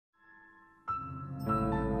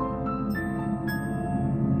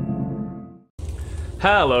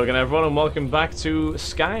Hello again everyone and welcome back to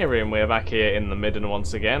Skyrim. We're back here in the Midden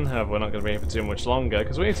once again. However, we're not going to be here for too much longer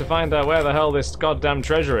because we need to find out where the hell this goddamn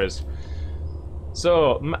treasure is.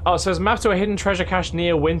 So, it says map to a hidden treasure cache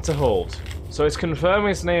near Winterhold. So it's confirming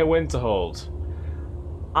it's near Winterhold.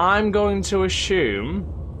 I'm going to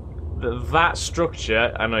assume that that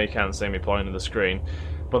structure, I know you can't see me pointing at the screen,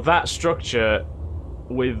 but that structure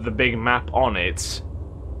with the big map on it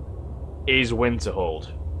is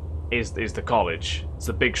Winterhold. Is the college. It's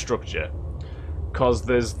the big structure. Because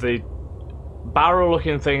there's the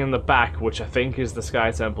barrow-looking thing in the back, which I think is the Sky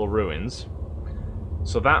Temple ruins.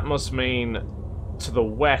 So that must mean to the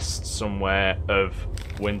west somewhere of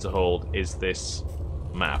Winterhold is this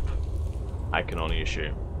map. I can only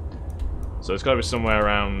assume. So it's got to be somewhere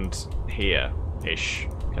around here-ish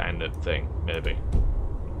kind of thing, maybe.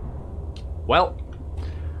 Well,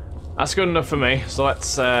 that's good enough for me. So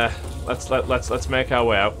let's make our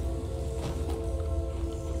way out.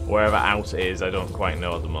 Wherever out is, I don't quite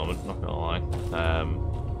know at the moment, not gonna lie.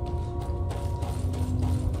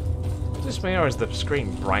 Is this me or is the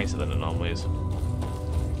screen brighter than it normally is? I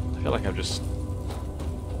feel like I feel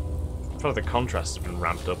like the contrast has been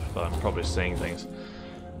ramped up, but I'm probably seeing things.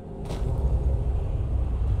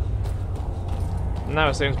 Now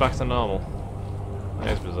it seems back to normal. That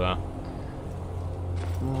is bizarre.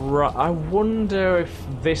 Right, I wonder if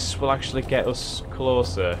this will actually get us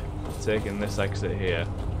closer to taking this exit here.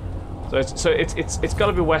 So it's got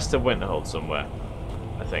to be west of Winterhold somewhere,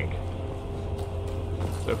 I think.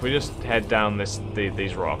 So if we just head down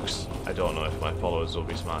these rocks, I don't know if my followers will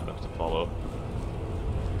be smart enough to follow.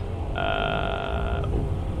 I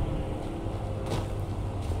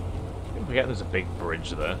think we get there's a big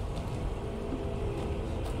bridge there.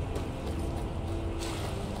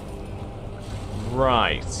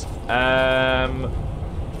 Right.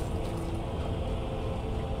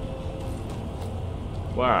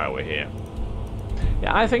 Where are we here?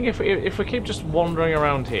 Yeah, I think if we keep just wandering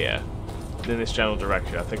around here in this general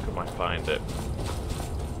direction, I think we might find it.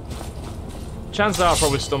 Chances are I'll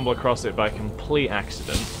probably stumble across it by complete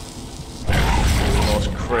accident. The most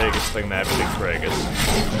Kragus thing there, big Kragus.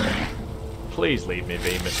 Please leave me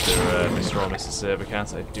be, Mr. or Mrs.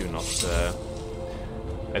 Sabercat.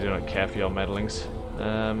 I do not care for your meddlings.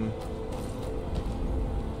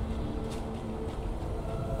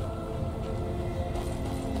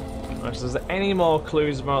 So is there any more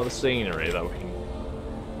clues about the scenery that we can...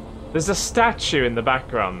 There's a statue in the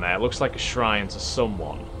background there. It looks like a shrine to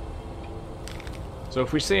someone. So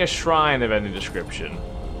if we see a shrine of any description,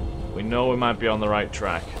 we know we might be on the right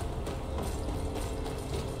track.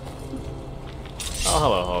 Oh,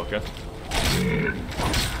 hello, Hawker.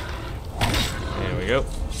 Here we go.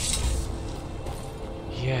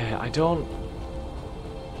 Yeah, I don't...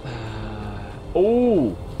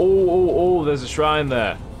 Oh, there's a shrine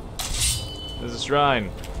there. There's a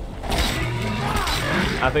shrine.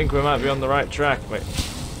 I think we might be on the right track. Wait,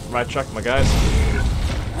 right track, my guys.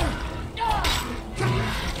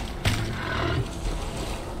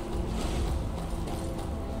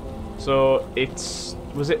 So it's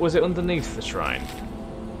was it underneath the shrine?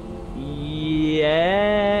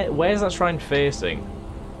 Yeah. Where's that shrine facing?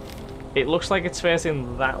 It looks like it's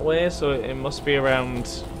facing that way, so it must be around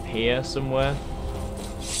here somewhere.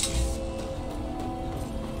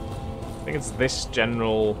 I think it's this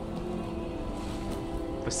general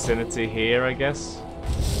vicinity here, I guess.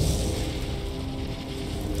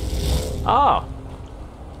 Ah!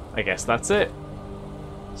 I guess that's it.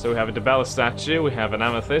 So we have a Debella statue, we have an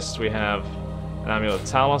amethyst, we have an amulet of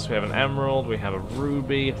Talos, we have an emerald, we have a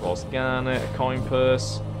ruby, a false garnet, a coin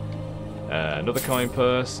purse, another coin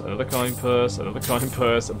purse, another coin purse, another coin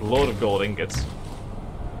purse, a load of gold ingots,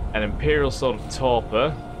 an imperial sword of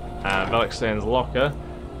torpor, Velixane's locker.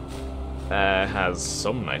 Has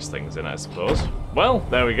some nice things in it, I suppose. Well,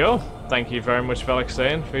 there we go. Thank you very much,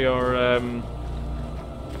 Velixane, for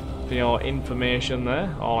your information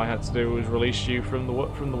there. All I had to do was release you from the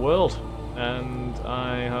world, and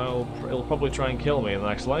it'll probably try and kill me in the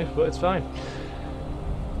next life, but it's fine.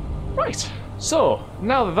 Right. So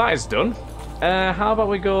now that that is done, how about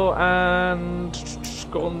we go and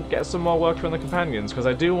get some more work from the companions? Because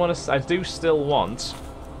I do still want,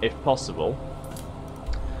 if possible,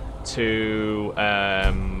 to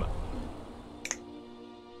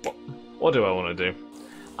what do I want to do?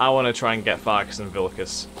 I want to try and get Farkas and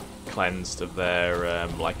Vilkas cleansed of their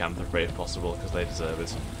lycanthropy if possible, because they deserve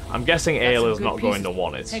it. I'm guessing Ayla's not going to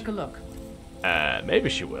want it. Take a look. Maybe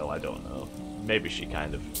she will, I don't know. Maybe she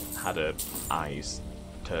kind of had her eyes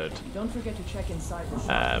turned. Don't forget to check inside the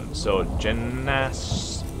shop. So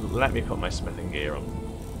let me put my smithing gear on.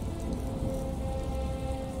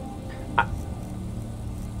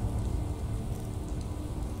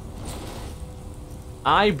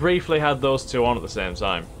 I briefly had those two on at the same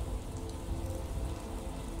time.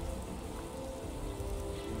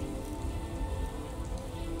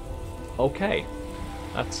 Okay.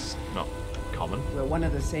 That's not common. We're one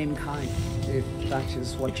of the same kind, if that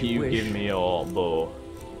is what If you you wish. give me your bow,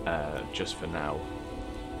 just for now.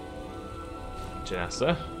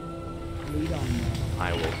 Janessa. Lead on.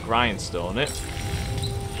 I will grindstone it.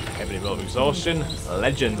 Ebony Bow of Exhaustion.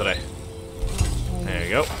 Legendary. There you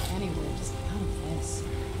go. Anyway, just none of this.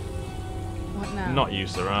 What now? Not you,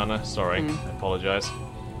 Serana. Sorry. I apologise.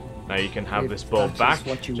 Now you can have If this bow that is back,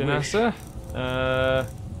 what you Janessa.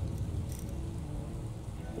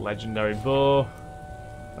 Legendary bow.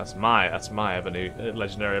 That's my ebony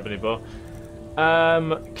legendary ebony bow.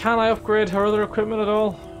 Can I upgrade her other equipment at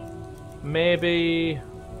all? Maybe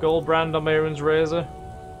Goldbrand on Mairon's razor.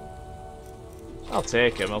 I'll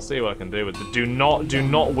take him. I'll see what I can do with it. Do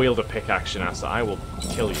not wield a pickaxe, Janessa. I will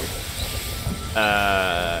kill you.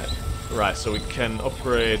 Right, so we can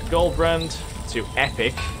upgrade Goldbrand to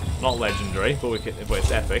epic, not legendary, but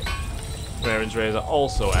it's epic. Mairon's razor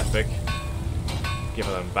also epic. Give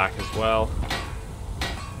them back as well.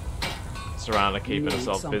 Serana keeping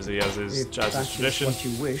herself busy as is tradition. What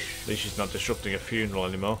you wish. At least she's not disrupting a funeral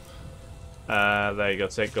anymore. There you go.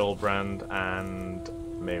 Take Goldbrand and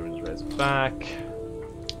Mairon's razor back.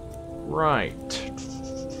 Right.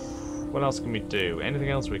 What else can we do? Anything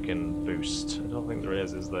else we can boost? I don't think there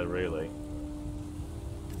is there really?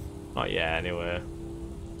 Not yet, anyway.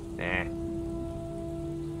 Nah.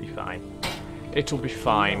 Be fine. It'll be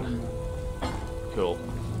fine. Cool.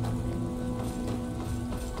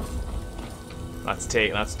 Let's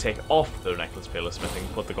take off the necklace pillar smithing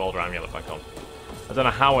and put the gold amulet back on. I don't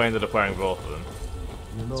know how I ended up wearing both of them.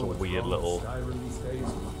 It's a weird little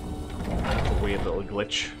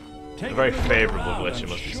glitch. A very favourable glitch, it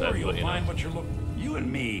must be said, but you know. You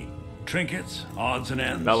and me, trinkets, odds and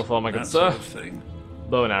ends. Bellathor, my good that sir. sort of thing.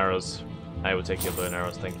 Bow and arrows. I will take your bow and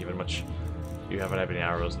arrows. Thank you very much. You have ebony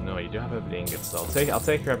arrows. No, you do have ebony ingots. So I'll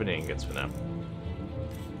take your ebony ingots for now.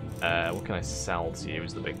 What can I sell to you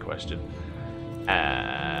is the big question.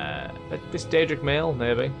 This Daedric mail,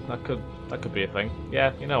 maybe that could be a thing.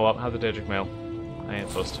 Yeah, you know what? Have the Daedric mail. I ain't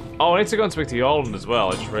fussed. Oh, I need to go and speak to Yorland as well.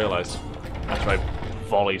 I just realised. After I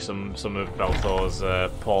volley some of Belthor's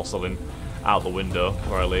porcelain out the window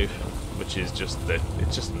before I leave, which is it's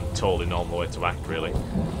just a totally normal way to act, really.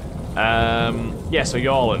 Yeah, so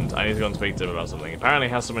Yorland, I need to go and speak to him about something. Apparently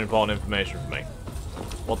he has some important information for me.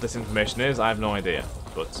 What this information is, I have no idea.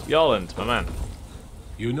 But Yorland, my man.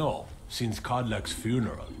 You know, since Kodlak's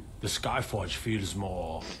funeral, the Skyforge feels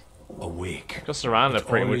more awake. Because Serana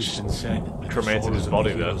pretty Always much been said that cremated the souls his of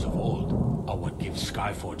body the there. heroes of old are what gives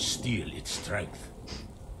Skyforge steel its strength.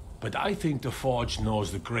 But I think the Forge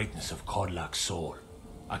knows the greatness of Kodlak's soul.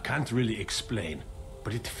 I can't really explain,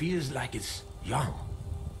 but it feels like it's young.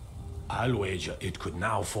 I'll wager it could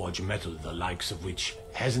now forge metal the likes of which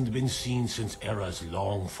hasn't been seen since eras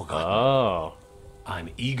long forgotten. Oh. I'm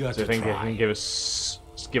eager So to you think try. it can give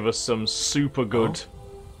us some super good...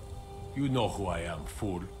 You know who I am,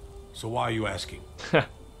 fool. So why are you asking? Can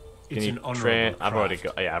It's you an honorable train? I've already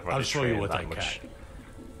craft. got. Yeah, I've already I'll show you trained what that I much. can.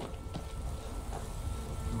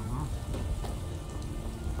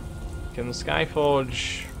 Can the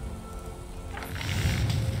Skyforge...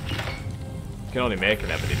 Can only make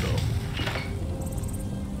an ebony bow.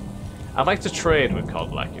 I'd like to trade with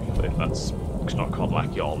Kodlak if that's... It's not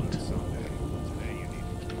Kodlak, Yorland.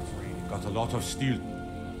 Got a lot of steel.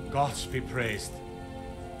 Gods be praised.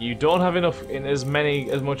 You don't have enough in as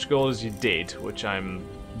much gold as you did, which I'm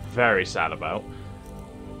very sad about.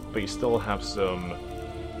 But you still have some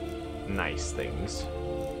nice things.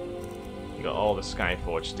 You got all the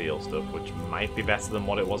Skyforge steel stuff, which might be better than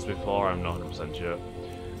what it was before. I'm not 100% sure.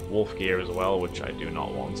 Wolf gear as well, which I do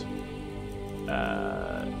not want.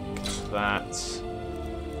 That.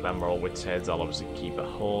 Glamroll Wit's Heads, I'll obviously keep a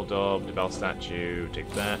hold of. The Bell Statue, take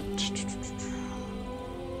that.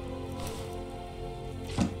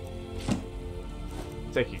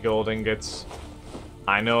 Take your gold ingots.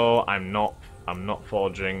 I know I'm not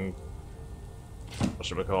forging, what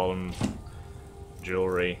should we call them?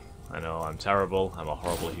 Jewelry. I know I'm terrible. I'm a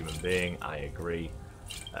horrible human being. I agree.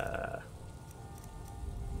 Oh,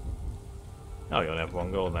 you only have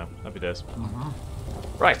one gold now. Happy days.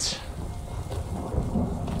 Right.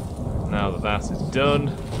 Now that that is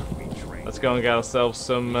done, let's go and get ourselves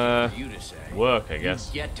some work, I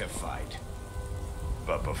guess. Yet to fight.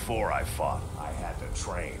 But before I fought, I had to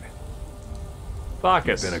train.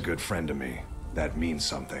 Farkas. Been a good friend to me. That means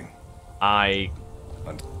something. I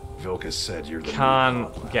Vilkas said you're the can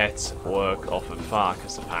get work off of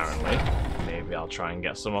Farkas, apparently. Maybe maybe I'll try and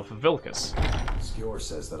get some off of Vilcus. Skior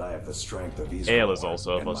says that I have the strength of Israel. Ale is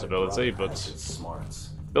also a possibility, but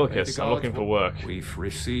Vilcus, I'm looking for work. We've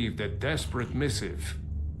received a desperate missive.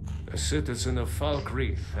 A citizen of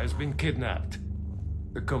Falkreath has been kidnapped.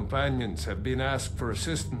 The companions have been asked for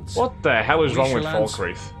assistance. What the hell is We wrong with shall answer.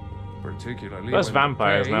 Falkreath? Particularly There's when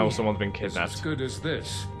vampires the now, prey someone's been is kidnapped. as good as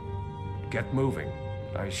this. Get moving.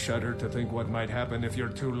 I shudder to think what might happen if you're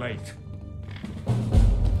too late.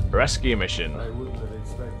 Rescue mission.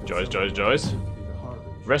 Joys.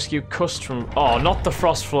 Rescue Cust from... Oh, not the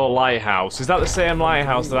Frostflow lighthouse. Is that the same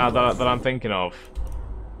lighthouse that I'm thinking of?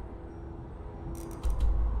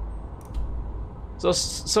 So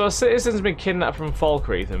a citizen's been kidnapped from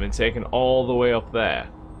Falkreath and been taken all the way up there.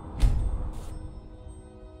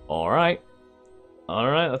 Alright.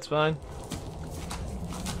 Alright, that's fine.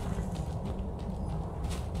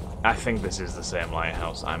 I think this is the same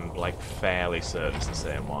lighthouse. I'm, like, fairly certain it's the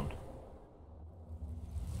same one.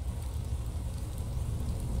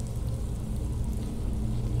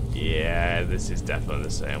 Yeah, this is definitely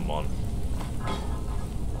the same one.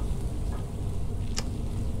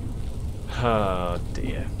 Oh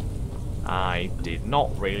dear. I did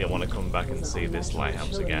not really want to come back and see this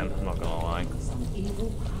lighthouse again, I'm not gonna lie.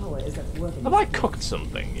 Have I cooked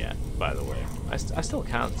something yet, by the way? I still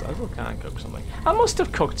can't cook something. I must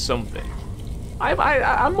have cooked something.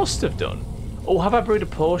 I must have done. Oh, have I brewed a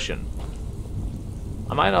potion?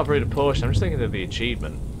 I might not have brewed a potion, I'm just thinking of the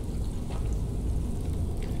achievement.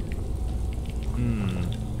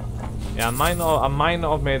 Yeah, I might not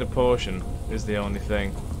have made a potion, is the only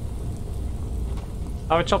thing.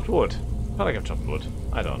 Have I chopped wood? I feel like I've chopped wood.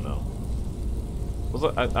 I don't know.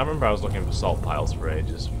 I remember I was looking for salt piles for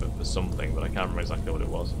ages, for something, but I can't remember exactly what it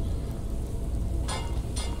was.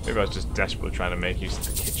 Maybe I was just desperately trying to make use of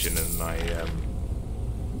the kitchen in my,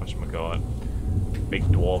 whatchamacallit, big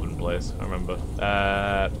dwarven place, I remember.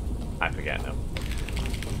 I forget now.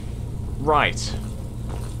 Right.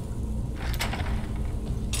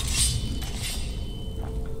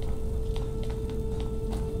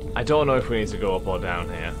 I don't know if we need to go up or down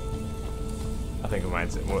here. I think we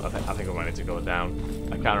might need to go down.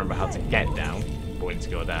 I can't remember how to get down, but we need to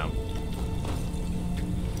go down.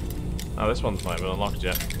 Oh, this one's not even unlocked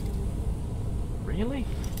yet. Really?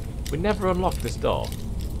 We never unlocked this door.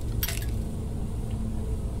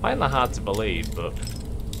 I find that hard to believe, but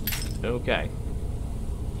okay.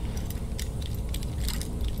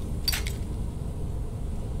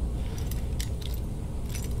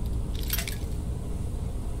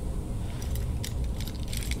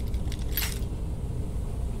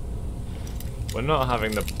 We're not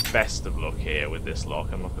having the best of luck here with this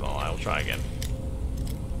lock, I'm not gonna lie, I'll try again.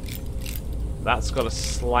 That's got a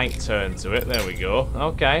slight turn to it, there we go.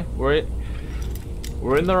 Okay, we're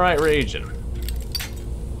in the right region.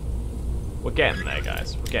 We're getting there,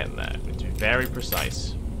 guys, we're getting there. We need to be very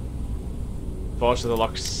precise. Unfortunately, the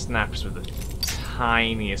lock snaps with the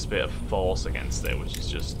tiniest bit of force against it, which is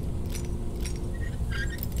just...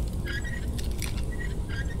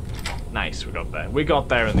 Nice, we got there. We got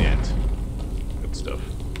there in the end. Stuff.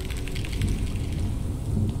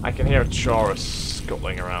 I can hear a Chaurus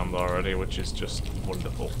scuttling around already, which is just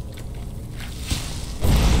wonderful.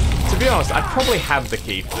 To be honest, I probably had the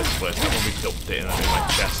key for this place. I probably dumped it in my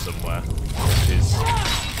chest somewhere,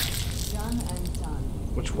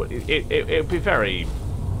 which would it'd be very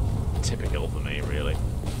typical for me, really.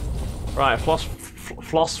 Right,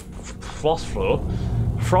 Frostflow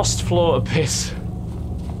Abyss.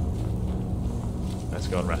 Let's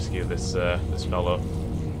go and rescue this this fellow.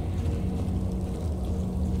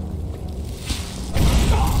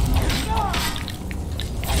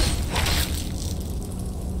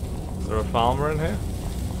 Is there a farmer in here?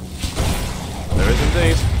 There is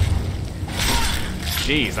indeed.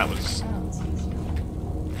 Jeez, that was...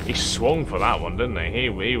 He swung for that one, didn't he?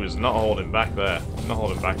 He was not holding back there. Not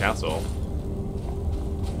holding back at all.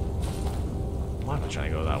 Why am I trying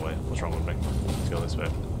to go that way? What's wrong with me? Let's go this way.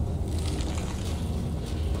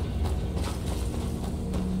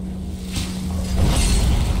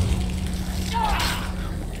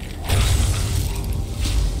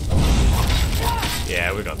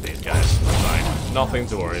 Yeah, we got these guys. Fine. Nothing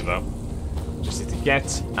to worry about. Just need to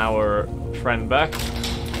get our friend back. I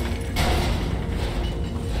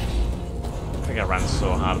think I ran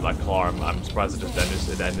so hard at that claw, I'm surprised it just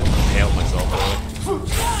impaled myself, really.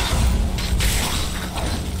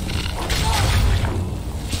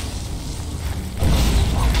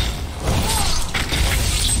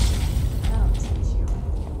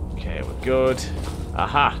 Okay, we're good.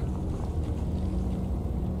 Aha!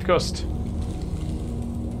 Gust.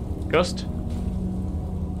 Gust?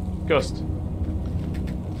 Gust.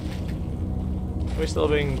 we still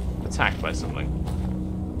being attacked by something?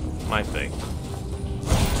 Might be.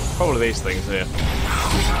 Probably these things here.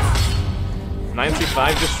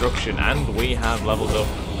 95 destruction, and we have leveled up.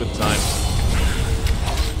 Good times.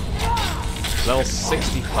 Level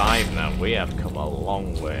 65 now. We have come a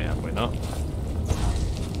long way, have we not?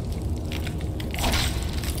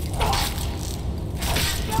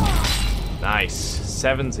 Nice.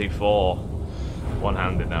 74.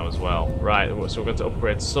 One-handed now as well. Right, so we're going to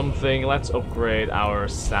upgrade something. Let's upgrade our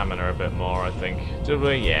stamina a bit more, I think. Did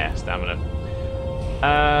we? Yeah, stamina.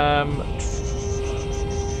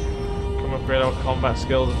 Can we upgrade our combat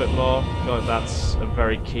skills a bit more? I feel like that's a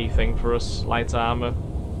very key thing for us. Light armor.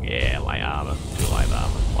 Yeah, light armor. Do light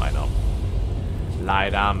armor. Why not?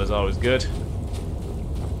 Light armor's always good.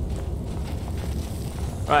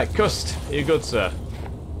 Right, Cust, are you good, sir?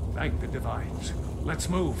 Thank the divines. Let's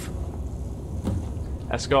move.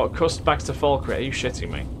 Escort Cust back to Falkreath. Are you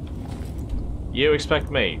shitting me? You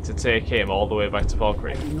expect me to take him all the way back to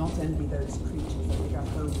Falkreath? I do not envy those creatures that dig up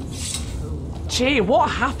holes. Gee, what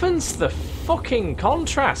happens to the fucking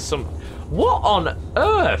contrast? What on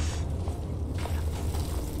earth?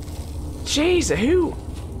 Jeez, who?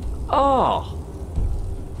 Oh.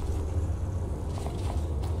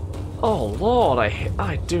 Oh Lord,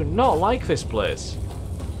 I do not like this place.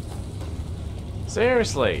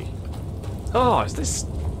 Seriously. Oh, is this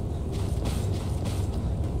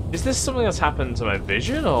something that's happened to my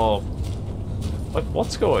vision, or like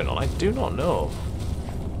what's going on? I do not know.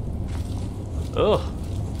 Ugh.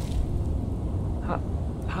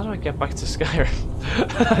 How do I get back to Skyrim?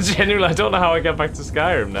 Genuinely, I don't know how I get back to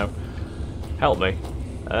Skyrim now. Help me.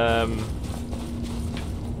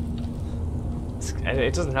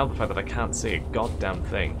 It doesn't help the fact that I can't see a goddamn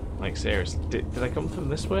thing. Like, seriously. Did I come from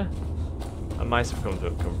this way? I might have come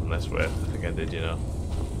from this way. I think I did, you know.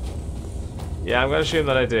 Yeah, I'm going to assume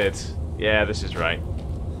that I did. Yeah, this is right.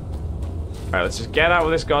 Alright, let's just get out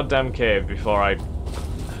of this goddamn cave before I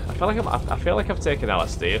feel like I've taken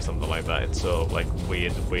LSD or something like that. It's so, like,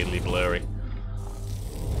 weirdly blurry.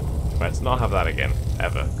 Right, let's not have that again.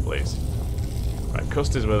 Ever, please. Right,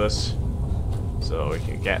 Cust is with us. So we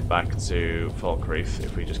can get back to Falkreath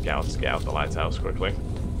if we just get out the lighthouse quickly.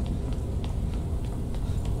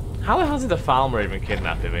 How the hell did the farmer even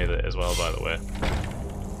kidnap him as well, by the way?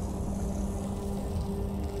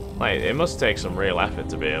 Like, it must take some real effort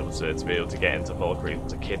to be able to get into Falkreath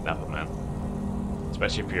to kidnap a man.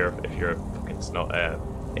 Especially if you're a fucking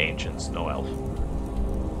ancient snow elf.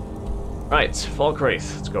 Right,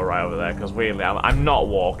 Falkreath. Let's go right over there, because weirdly I'm not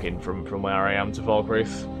walking from where I am to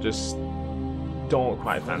Falkreath. Just don't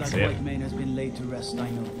quite fancy it. Has been laid to rest,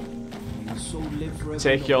 I know.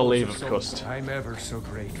 Take your leave of Cust. I'm ever so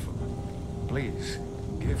grateful. Please,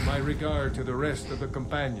 give my regard to the rest of the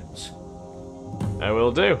companions. I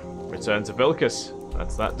will do. Return to Vilcus.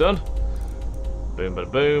 That's that done. Boom, bada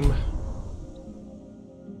boom.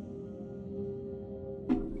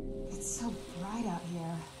 It's so bright out here.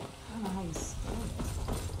 I don't know how you stay.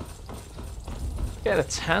 Get a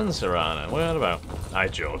tan, Serana. What about? I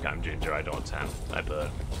joke. I'm ginger. I don't tan. I burn.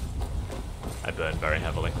 I burn very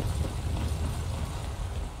heavily.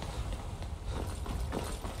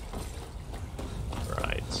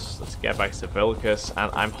 Right. Let's get back to Vilcus,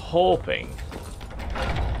 and I'm hoping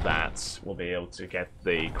that we'll be able to get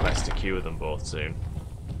the quest to cure them both soon.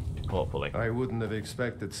 Hopefully. I wouldn't have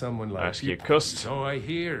expected someone like Rescue Cust. So I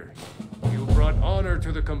hear. You brought honor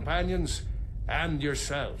to the companions and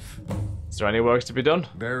yourself. Is there any work to be done?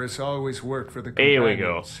 There is always work for the Here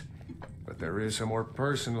companions. we go. But there is a more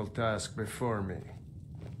personal task before me.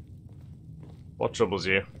 What troubles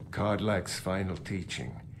you? Kodlak's final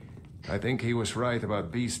teaching. I think he was right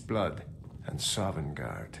about beast blood and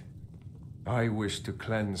Sovngarde. I wish to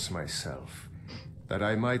cleanse myself, that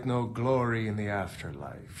I might know glory in the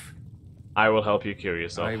afterlife. I will help you cure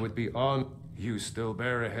yourself. I would be on. You still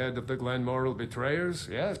bear ahead of the Glenmoral betrayers,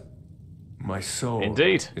 yes? My soul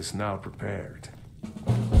Indeed. is now prepared.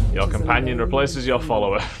 Your companion replaces your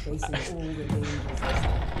follower.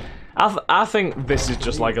 I think this is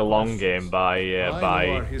just like a long game by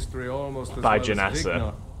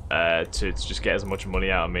Janassa to just get as much money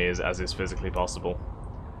out of me as is physically possible.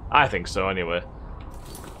 I think so, anyway.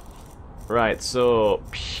 Right, so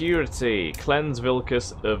purity, cleanse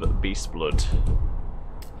Vilcus of beast blood.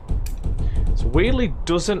 So weirdly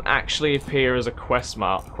doesn't actually appear as a quest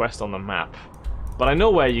on the map, but I know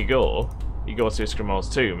where you go. You go to Escrimo's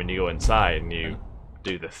tomb and you go inside and you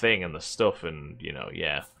do the thing and the stuff and, you know,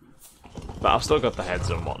 yeah. But I've still got the heads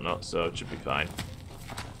and whatnot, so it should be fine.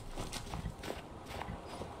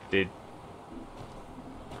 Did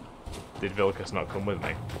Vilcus not come with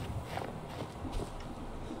me?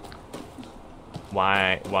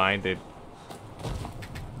 Why did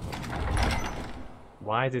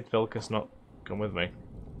Vilkas not come with me?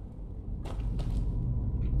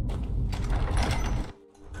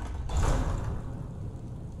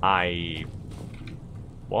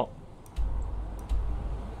 What?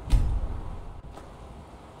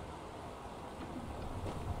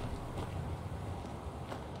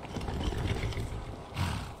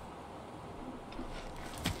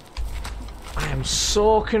 I am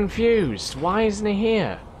so confused. Why isn't he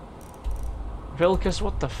here? Vilkas,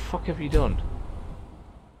 what the fuck have you done?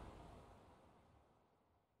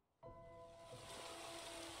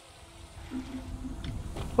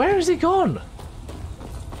 Where has he gone?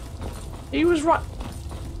 He was right.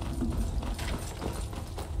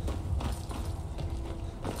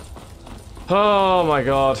 Oh my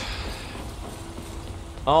god.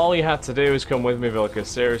 All you had to do is come with me, Vilkas.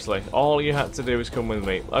 Seriously. All you had to do is come with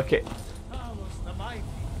me. Okay.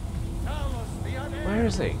 Where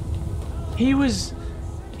is he? He was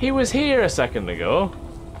here a second ago.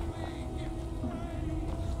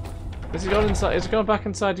 Is he gone inside? Is he gone back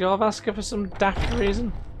inside Jorvaska for some daft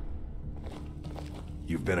reason?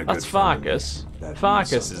 You've been a good That's friend to me. Farkas. That means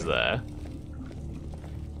Farkas is something. there.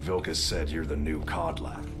 Vilkas said you're the new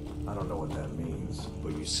Kodlak. I don't know what that means,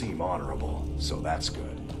 but you seem honorable, so that's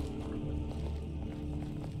good.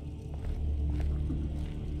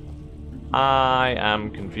 I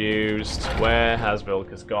am confused. Where has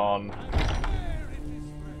Vilkas gone?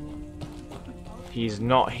 He's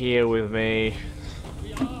not here with me.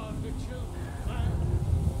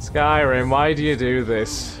 Skyrim, why do you do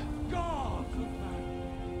this?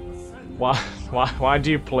 Why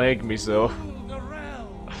do you plague me so?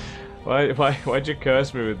 Why'd you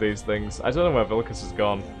curse me with these things? I don't know where Vilkas has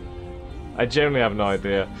gone. I genuinely have no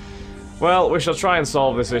idea. Well, we shall try and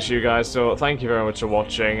solve this issue, guys, so thank you very much for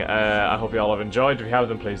watching. I hope you all have enjoyed. If you have,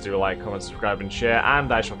 then please do like, comment, subscribe, and share,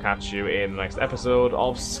 and I shall catch you in the next episode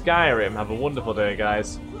of Skyrim. Have a wonderful day,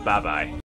 guys. Bye-bye.